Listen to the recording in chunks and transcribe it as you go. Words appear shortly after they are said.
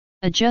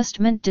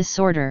Adjustment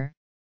disorder,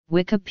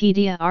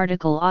 Wikipedia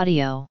article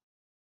audio.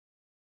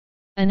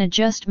 An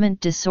adjustment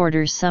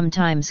disorder,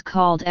 sometimes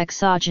called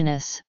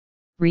exogenous,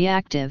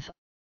 reactive,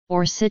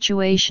 or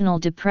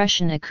situational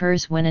depression,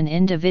 occurs when an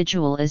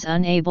individual is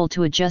unable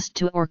to adjust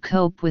to or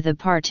cope with a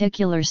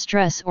particular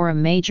stress or a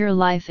major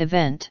life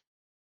event.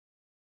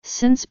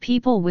 Since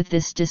people with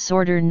this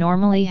disorder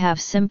normally have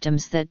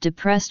symptoms that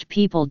depressed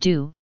people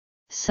do,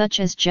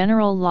 such as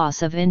general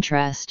loss of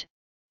interest,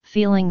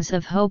 feelings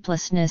of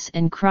hopelessness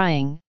and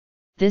crying,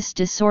 this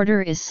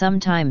disorder is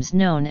sometimes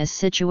known as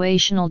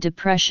situational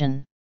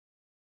depression.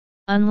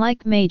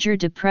 Unlike major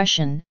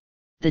depression,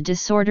 the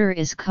disorder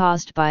is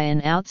caused by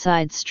an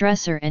outside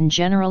stressor and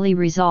generally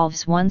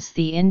resolves once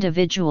the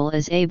individual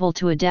is able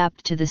to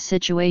adapt to the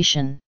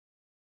situation.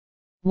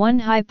 One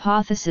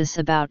hypothesis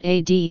about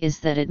AD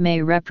is that it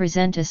may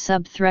represent a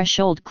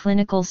subthreshold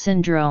clinical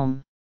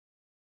syndrome.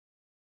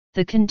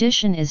 The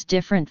condition is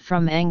different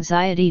from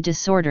anxiety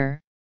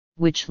disorder,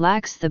 which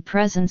lacks the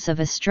presence of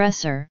a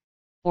stressor,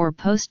 or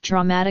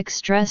post-traumatic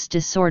stress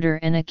disorder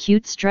and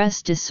acute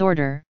stress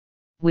disorder,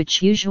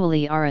 which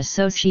usually are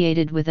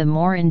associated with a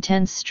more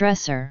intense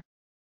stressor.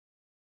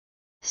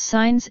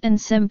 Signs and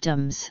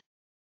symptoms.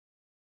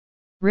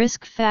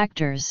 Risk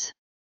factors.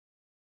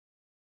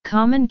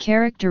 Common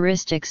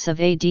characteristics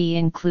of AD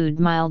include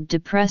mild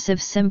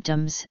depressive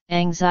symptoms,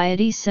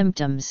 anxiety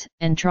symptoms,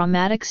 and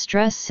traumatic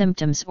stress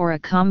symptoms, or a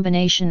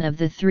combination of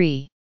the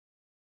three.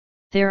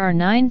 There are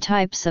 9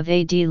 types of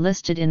AD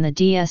listed in the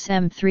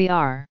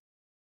DSM-3R.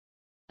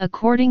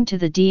 According to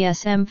the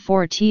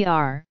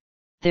DSM-4TR,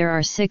 there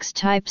are 6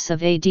 types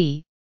of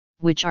AD,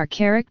 which are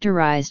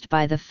characterized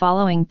by the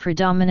following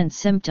predominant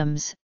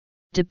symptoms: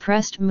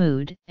 depressed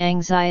mood,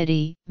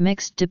 anxiety,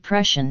 mixed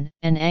depression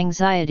and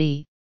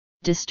anxiety,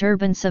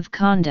 disturbance of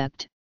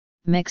conduct,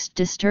 mixed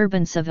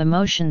disturbance of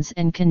emotions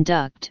and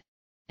conduct,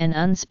 and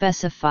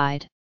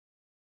unspecified.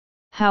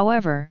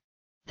 However,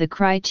 the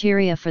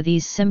criteria for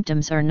these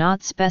symptoms are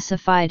not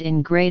specified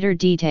in greater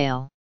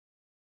detail.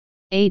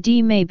 AD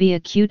may be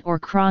acute or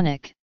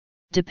chronic,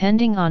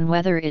 depending on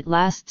whether it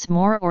lasts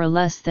more or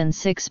less than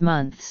 6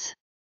 months.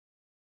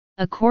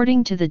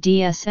 According to the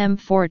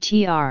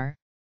DSM-4TR,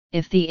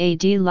 if the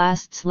AD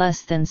lasts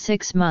less than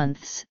 6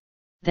 months,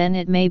 then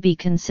it may be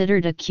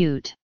considered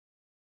acute.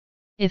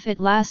 If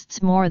it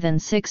lasts more than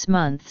 6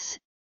 months,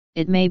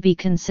 it may be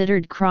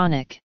considered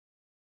chronic.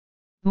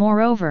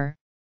 Moreover,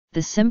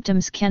 the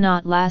symptoms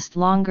cannot last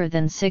longer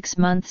than 6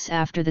 months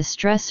after the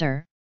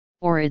stressor,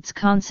 or its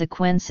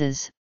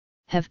consequences,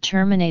 have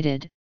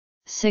terminated.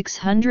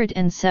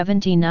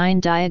 679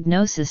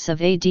 diagnosis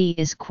of AD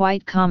is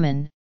quite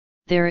common.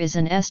 There is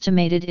an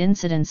estimated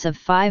incidence of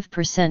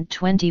 5%,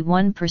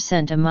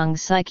 21% among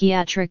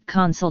psychiatric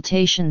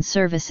consultation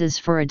services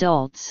for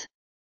adults.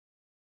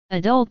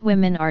 Adult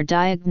women are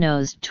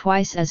diagnosed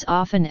twice as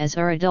often as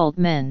are adult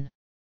men.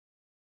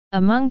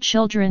 Among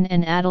children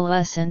and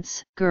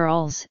adolescents,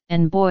 girls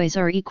and boys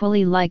are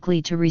equally likely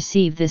to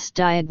receive this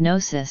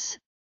diagnosis.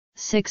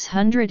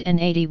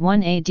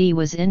 681 AD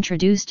was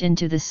introduced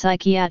into the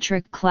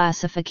psychiatric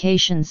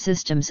classification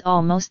systems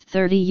almost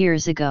 30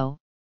 years ago,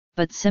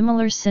 but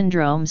similar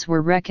syndromes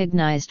were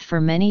recognized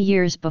for many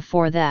years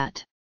before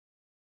that.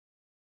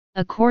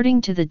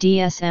 According to the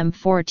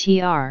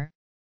DSM-4TR,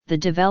 the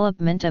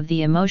development of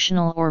the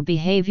emotional or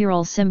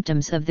behavioral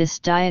symptoms of this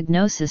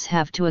diagnosis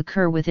have to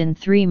occur within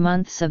 3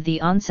 months of the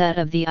onset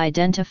of the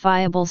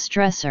identifiable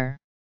stressor.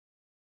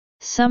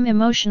 Some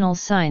emotional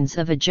signs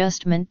of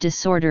adjustment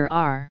disorder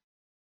are: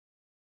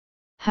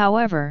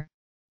 however,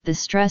 the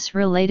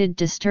stress-related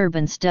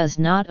disturbance does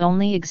not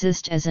only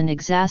exist as an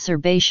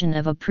exacerbation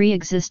of a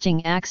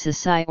pre-existing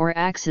Axis I or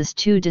Axis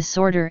II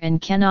disorder and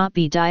cannot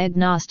be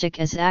diagnostic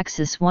as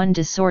Axis I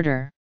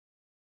disorder.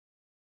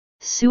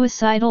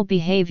 Suicidal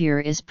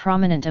behavior is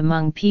prominent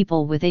among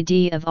people with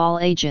AD of all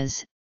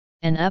ages,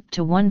 and up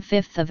to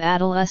 1/5 of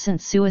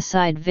adolescent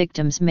suicide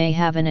victims may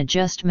have an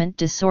adjustment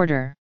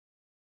disorder.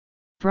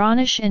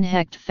 Bronish and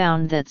Hecht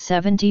found that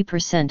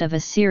 70% of a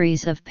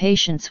series of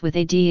patients with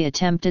AD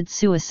attempted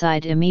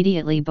suicide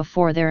immediately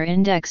before their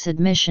index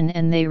admission,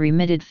 and they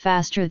remitted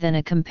faster than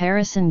a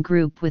comparison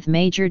group with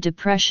major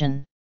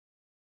depression.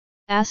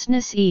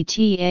 Asnes et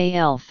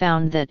al.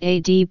 Found that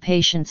AD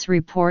patients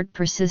report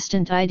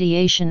persistent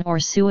ideation or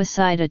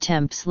suicide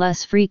attempts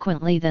less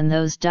frequently than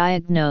those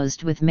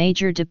diagnosed with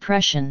major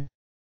depression.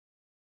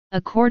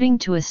 According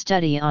to a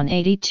study on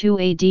 82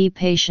 AD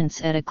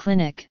patients at a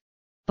clinic,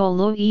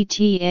 Bolo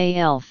et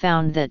al.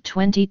 Found that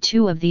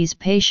 22 of these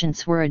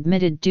patients were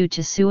admitted due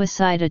to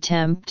suicide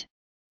attempt,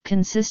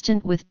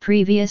 consistent with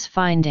previous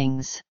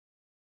findings.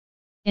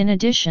 In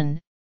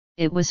addition,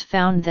 it was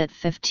found that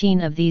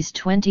 15 of these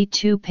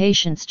 22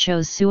 patients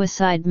chose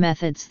suicide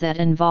methods that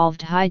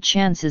involved high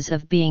chances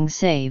of being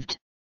saved.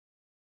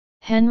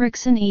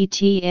 Henriksen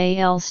et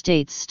al.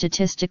 States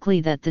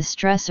statistically that the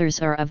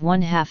stressors are of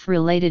 1/2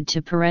 related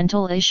to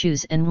parental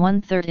issues and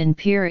 1/3 in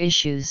peer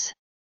issues.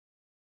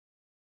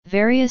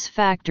 Various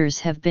factors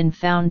have been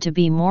found to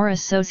be more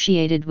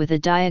associated with a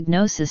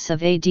diagnosis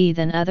of AD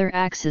than other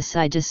Axis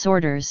I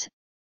disorders,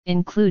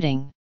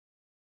 including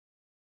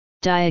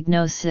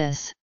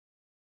Diagnosis.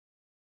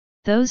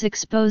 Those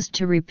exposed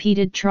to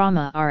repeated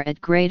trauma are at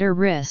greater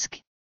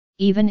risk,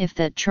 even if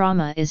that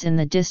trauma is in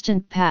the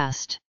distant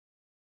past.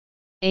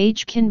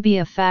 Age can be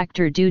a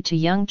factor due to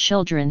young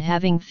children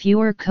having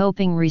fewer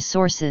coping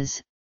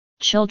resources.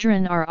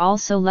 Children are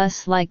also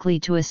less likely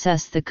to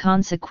assess the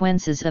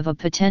consequences of a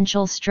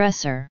potential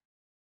stressor.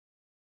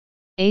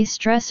 A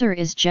stressor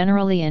is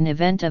generally an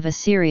event of a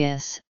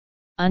serious,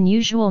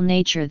 unusual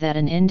nature that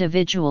an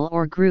individual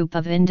or group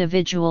of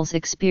individuals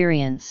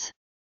experience.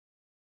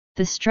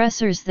 The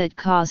stressors that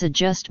cause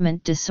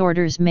adjustment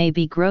disorders may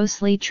be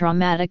grossly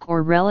traumatic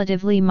or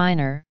relatively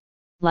minor,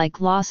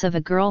 like loss of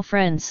a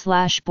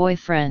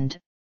girlfriend/boyfriend,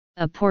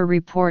 a poor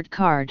report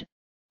card,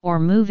 or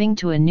moving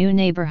to a new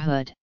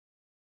neighborhood.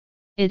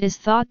 It is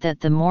thought that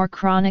the more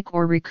chronic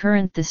or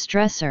recurrent the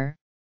stressor,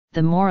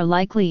 the more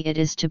likely it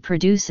is to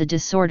produce a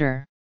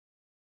disorder.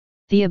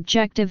 The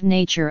objective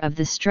nature of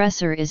the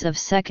stressor is of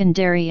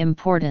secondary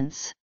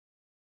importance.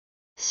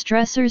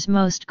 Stressors'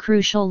 most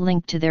crucial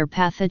link to their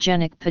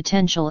pathogenic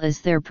potential is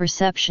their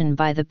perception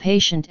by the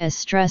patient as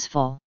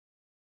stressful.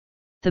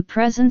 The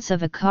presence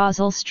of a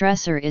causal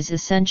stressor is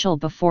essential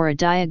before a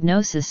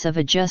diagnosis of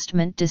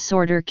adjustment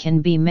disorder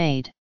can be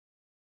made.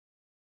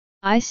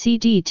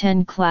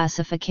 ICD-10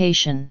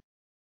 classification.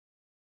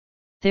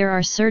 There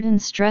are certain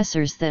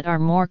stressors that are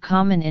more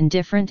common in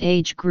different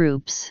age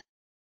groups.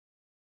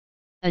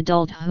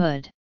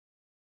 Adulthood,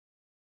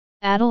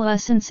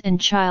 adolescence and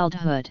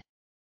childhood.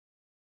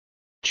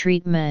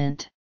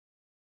 Treatment.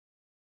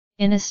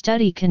 In a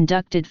study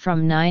conducted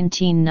from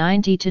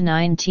 1990 to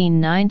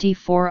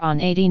 1994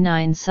 on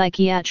 89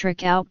 psychiatric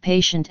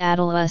outpatient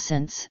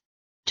adolescents,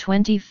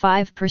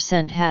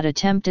 25% had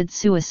attempted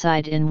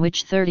suicide, in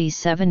which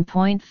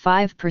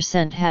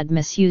 37.5% had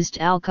misused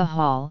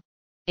alcohol,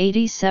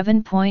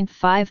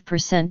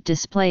 87.5%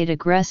 displayed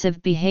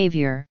aggressive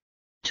behavior,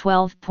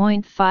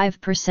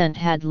 12.5%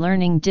 had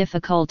learning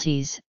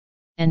difficulties,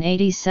 and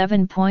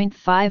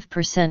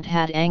 87.5%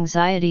 had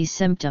anxiety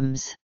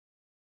symptoms.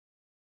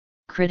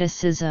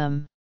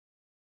 Criticism.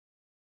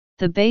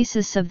 The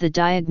basis of the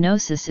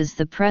diagnosis is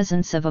the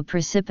presence of a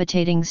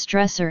precipitating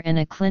stressor and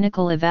a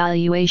clinical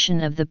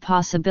evaluation of the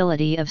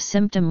possibility of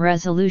symptom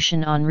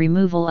resolution on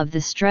removal of the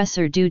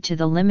stressor due to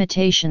the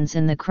limitations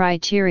in the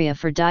criteria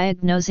for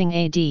diagnosing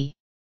AD.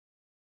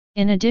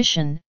 In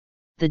addition,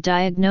 the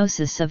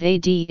diagnosis of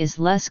AD is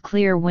less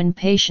clear when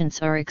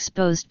patients are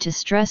exposed to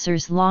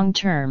stressors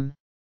long-term,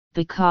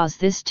 because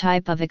this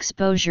type of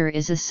exposure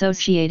is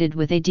associated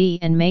with AD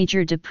and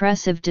major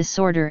depressive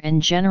disorder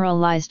and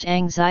generalized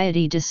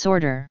anxiety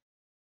disorder.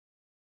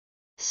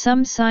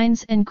 Some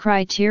signs and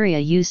criteria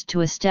used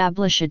to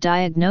establish a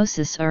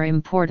diagnosis are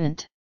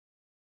important.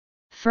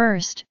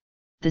 First,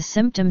 the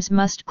symptoms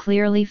must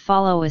clearly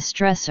follow a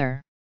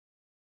stressor.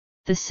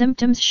 The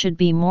symptoms should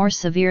be more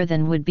severe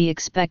than would be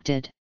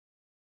expected.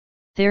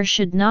 There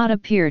should not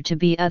appear to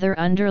be other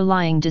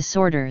underlying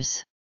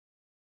disorders.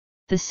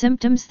 The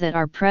symptoms that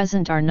are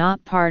present are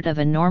not part of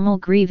a normal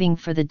grieving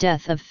for the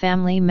death of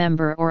family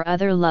member or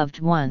other loved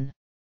one.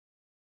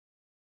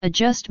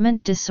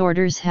 Adjustment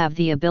disorders have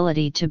the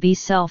ability to be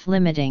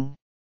self-limiting.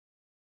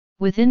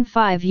 Within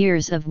 5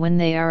 years of when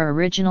they are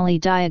originally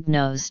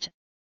diagnosed,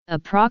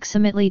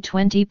 approximately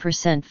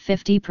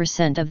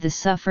 20–50% of the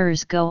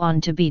sufferers go on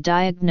to be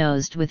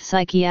diagnosed with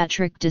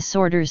psychiatric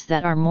disorders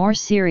that are more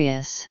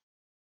serious.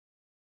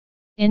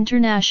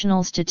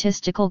 International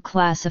Statistical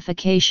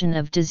Classification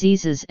of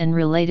Diseases and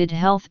Related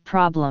Health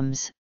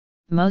Problems,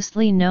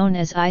 mostly known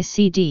as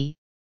ICD,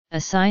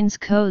 assigns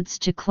codes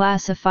to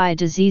classify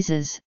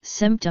diseases,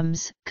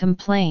 symptoms,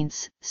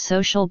 complaints,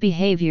 social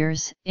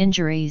behaviors,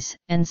 injuries,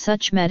 and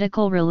such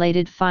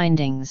medical-related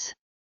findings.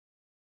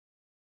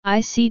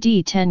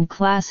 ICD-10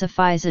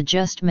 classifies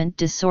adjustment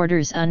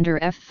disorders under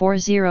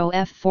F40,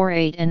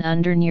 F48 and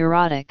under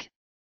neurotic,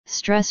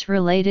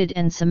 stress-related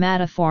and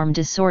somatoform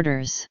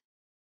disorders.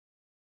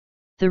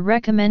 The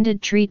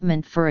recommended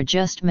treatment for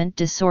adjustment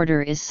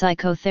disorder is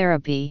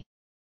psychotherapy.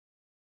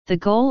 The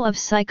goal of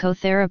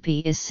psychotherapy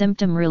is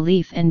symptom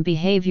relief and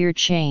behavior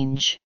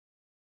change.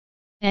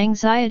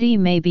 Anxiety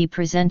may be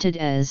presented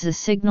as a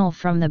signal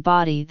from the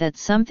body that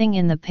something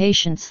in the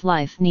patient's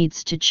life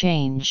needs to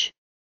change.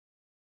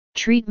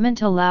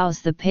 Treatment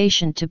allows the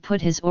patient to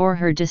put his or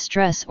her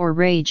distress or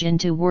rage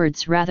into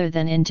words rather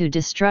than into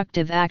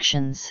destructive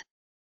actions.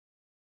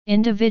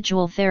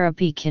 Individual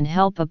therapy can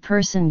help a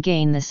person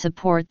gain the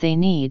support they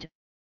need,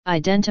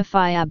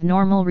 identify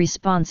abnormal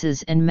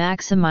responses and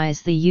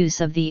maximize the use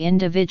of the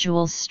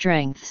individual's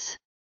strengths.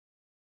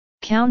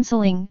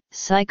 Counseling,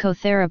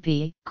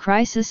 psychotherapy,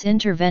 crisis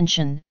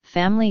intervention,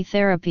 family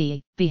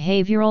therapy,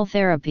 behavioral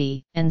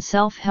therapy, and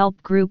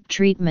self-help group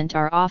treatment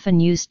are often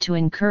used to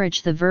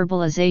encourage the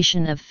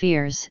verbalization of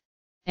fears,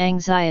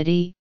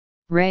 anxiety,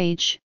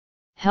 rage,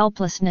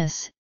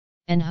 helplessness,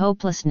 and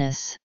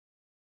hopelessness.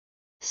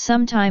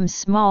 Sometimes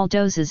small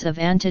doses of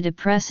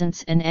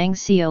antidepressants and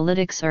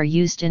anxiolytics are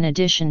used in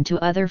addition to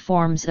other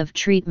forms of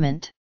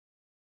treatment.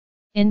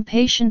 In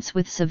patients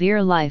with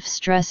severe life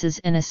stresses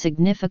and a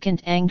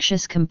significant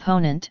anxious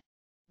component,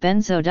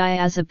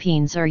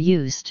 benzodiazepines are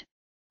used,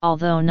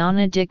 although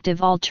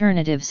non-addictive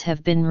alternatives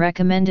have been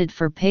recommended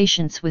for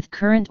patients with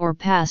current or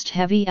past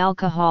heavy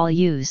alcohol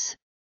use,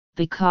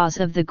 because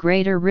of the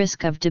greater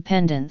risk of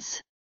dependence.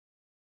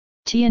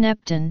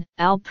 Tianeptine,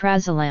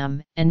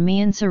 alprazolam, and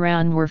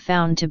mianseron were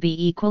found to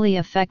be equally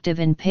effective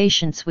in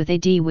patients with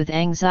AD with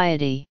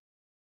anxiety.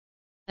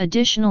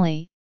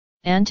 Additionally,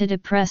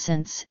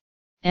 antidepressants,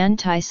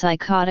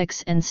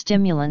 antipsychotics and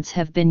stimulants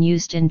have been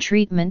used in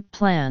treatment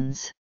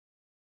plans.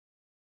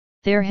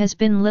 There has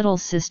been little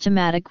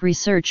systematic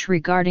research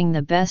regarding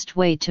the best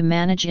way to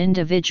manage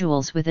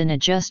individuals with an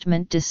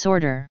adjustment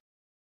disorder.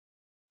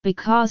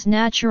 Because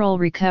natural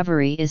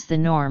recovery is the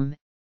norm,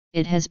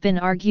 it has been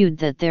argued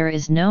that there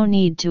is no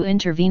need to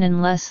intervene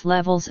unless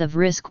levels of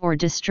risk or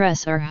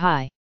distress are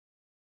high.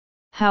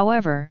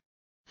 However,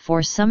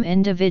 for some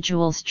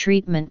individuals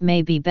treatment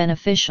may be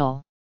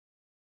beneficial.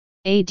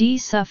 AD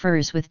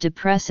sufferers with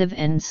depressive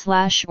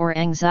and/or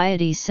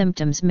anxiety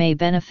symptoms may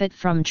benefit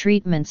from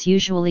treatments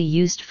usually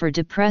used for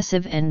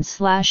depressive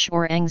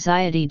and/or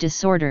anxiety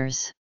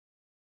disorders.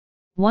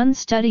 One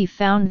study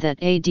found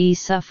that AD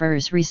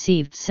sufferers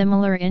received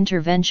similar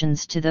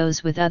interventions to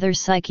those with other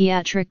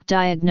psychiatric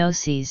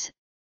diagnoses,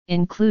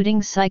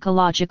 including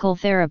psychological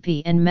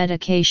therapy and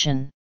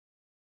medication.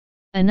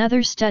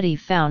 Another study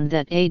found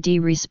that AD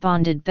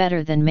responded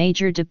better than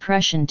major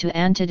depression to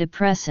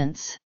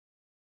antidepressants.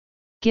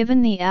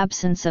 Given the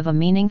absence of a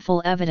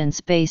meaningful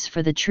evidence base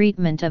for the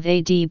treatment of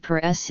AD per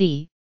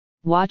SE,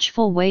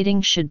 watchful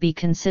waiting should be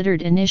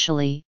considered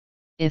initially.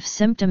 If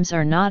symptoms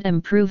are not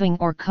improving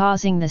or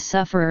causing the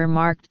sufferer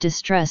marked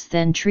distress,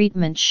 then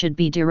treatment should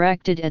be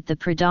directed at the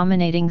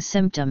predominating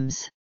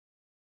symptoms.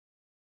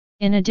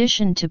 In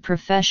addition to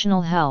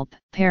professional help,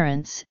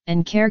 parents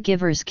and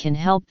caregivers can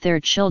help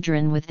their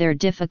children with their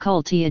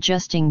difficulty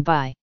adjusting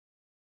by.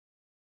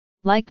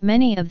 Like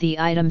many of the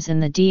items in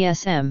the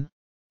DSM,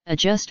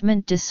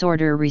 adjustment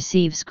disorder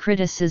receives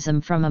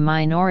criticism from a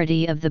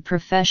minority of the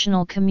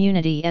professional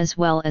community as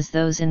well as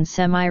those in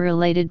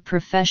semi-related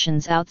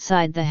professions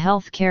outside the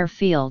healthcare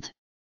field.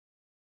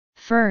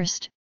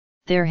 First,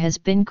 there has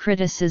been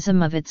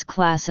criticism of its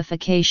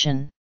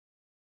classification.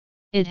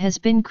 It has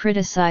been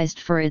criticized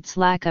for its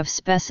lack of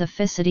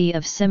specificity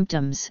of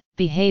symptoms,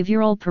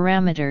 behavioral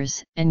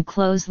parameters, and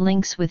close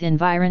links with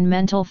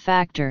environmental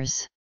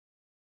factors.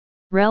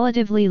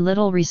 Relatively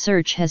little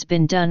research has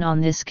been done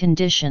on this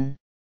condition.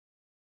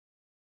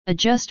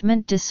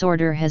 Adjustment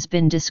disorder has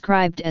been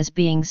described as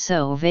being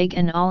so vague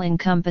and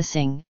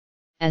all-encompassing,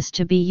 as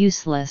to be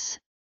useless,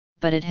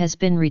 but it has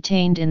been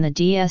retained in the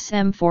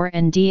DSM-4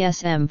 and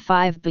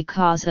DSM-5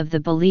 because of the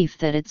belief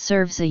that it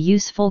serves a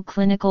useful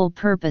clinical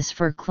purpose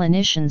for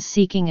clinicians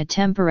seeking a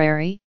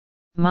temporary,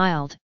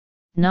 mild,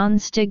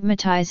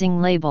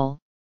 non-stigmatizing label,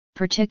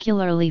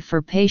 particularly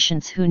for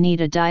patients who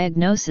need a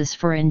diagnosis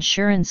for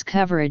insurance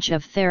coverage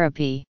of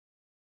therapy.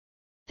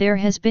 There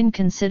has been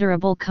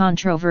considerable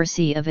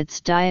controversy of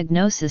its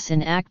diagnosis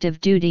in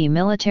active-duty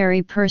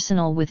military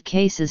personnel, with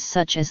cases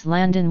such as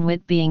Landon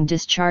Witt being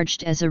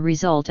discharged as a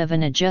result of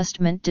an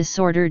adjustment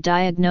disorder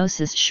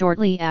diagnosis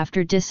shortly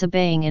after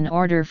disobeying an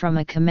order from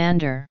a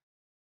commander.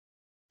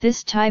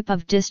 This type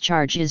of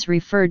discharge is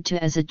referred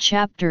to as a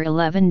Chapter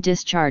 11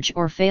 discharge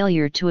or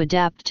failure to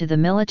adapt to the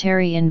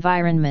military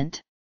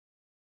environment.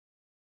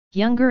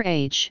 Younger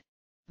age,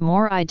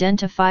 more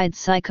identified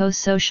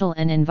psychosocial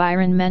and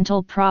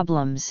environmental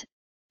problems,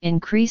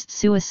 increased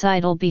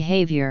suicidal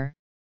behavior,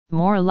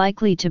 more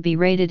likely to be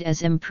rated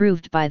as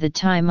improved by the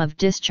time of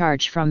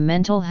discharge from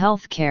mental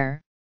health care,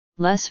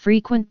 less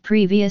frequent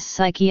previous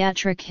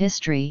psychiatric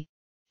history,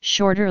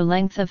 shorter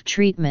length of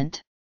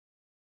treatment.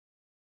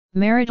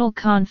 Marital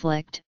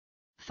conflict,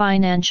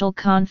 financial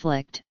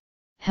conflict,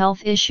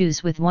 health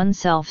issues with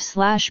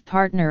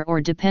oneself/partner or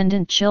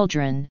dependent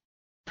children,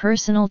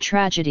 personal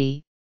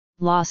tragedy,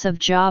 loss of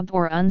job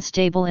or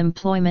unstable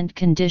employment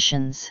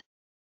conditions.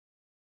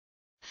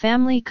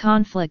 Family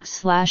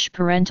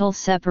conflict/parental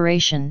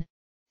separation,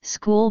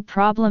 school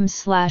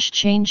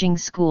problems/changing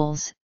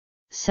schools,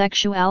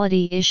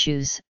 sexuality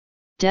issues,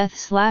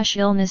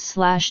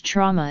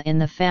 death/illness/trauma in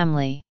the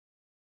family.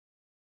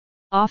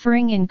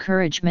 Offering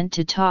encouragement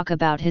to talk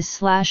about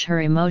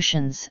his/her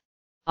emotions,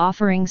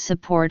 offering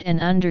support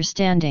and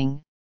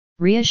understanding,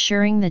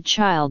 reassuring the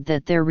child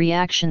that their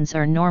reactions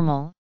are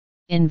normal,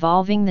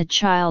 involving the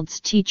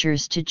child's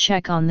teachers to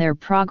check on their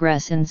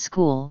progress in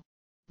school,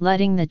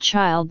 letting the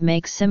child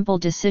make simple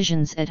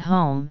decisions at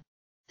home,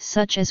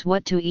 such as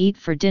what to eat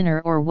for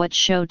dinner or what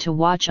show to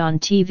watch on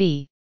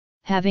TV,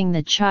 having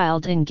the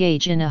child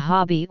engage in a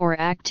hobby or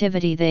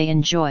activity they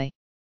enjoy.